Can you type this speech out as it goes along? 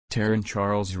Taryn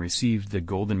Charles received the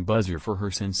Golden Buzzer for her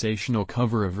sensational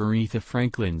cover of Aretha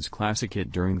Franklin's classic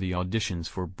hit during the auditions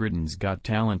for Britain's Got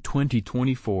Talent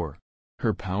 2024.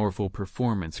 Her powerful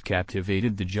performance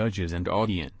captivated the judges and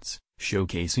audience,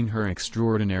 showcasing her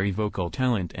extraordinary vocal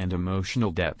talent and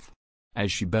emotional depth.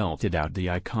 As she belted out the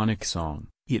iconic song,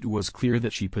 it was clear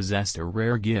that she possessed a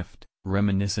rare gift,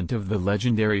 reminiscent of the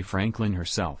legendary Franklin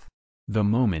herself. The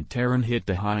moment Taryn hit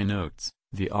the high notes,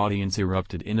 the audience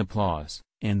erupted in applause,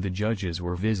 and the judges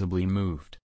were visibly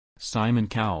moved. Simon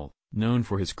Cowell, known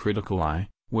for his critical eye,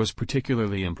 was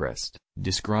particularly impressed,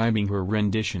 describing her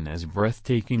rendition as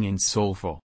breathtaking and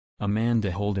soulful.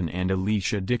 Amanda Holden and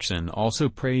Alicia Dixon also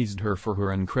praised her for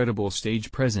her incredible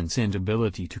stage presence and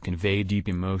ability to convey deep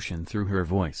emotion through her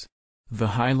voice. The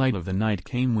highlight of the night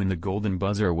came when the Golden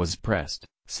Buzzer was pressed,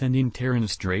 sending Taryn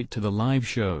straight to the live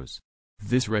shows.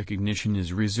 This recognition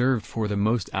is reserved for the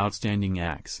most outstanding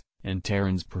acts, and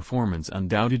Taryn's performance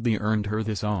undoubtedly earned her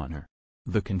this honor.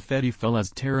 The confetti fell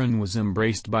as Taryn was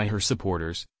embraced by her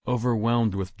supporters,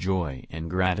 overwhelmed with joy and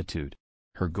gratitude.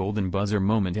 Her Golden Buzzer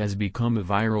moment has become a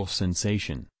viral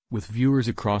sensation, with viewers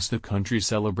across the country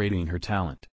celebrating her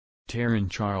talent. Taryn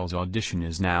Charles' audition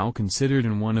is now considered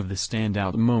one of the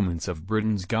standout moments of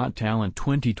Britain's Got Talent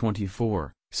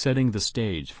 2024, setting the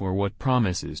stage for what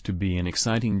promises to be an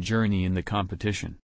exciting journey in the competition.